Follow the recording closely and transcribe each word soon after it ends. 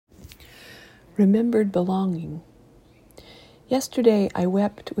Remembered belonging. Yesterday I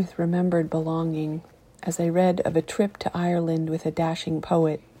wept with remembered belonging as I read of a trip to Ireland with a dashing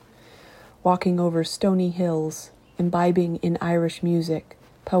poet, walking over stony hills, imbibing in Irish music,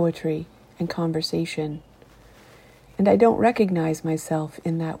 poetry, and conversation. And I don't recognize myself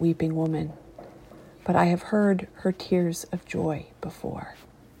in that weeping woman, but I have heard her tears of joy before.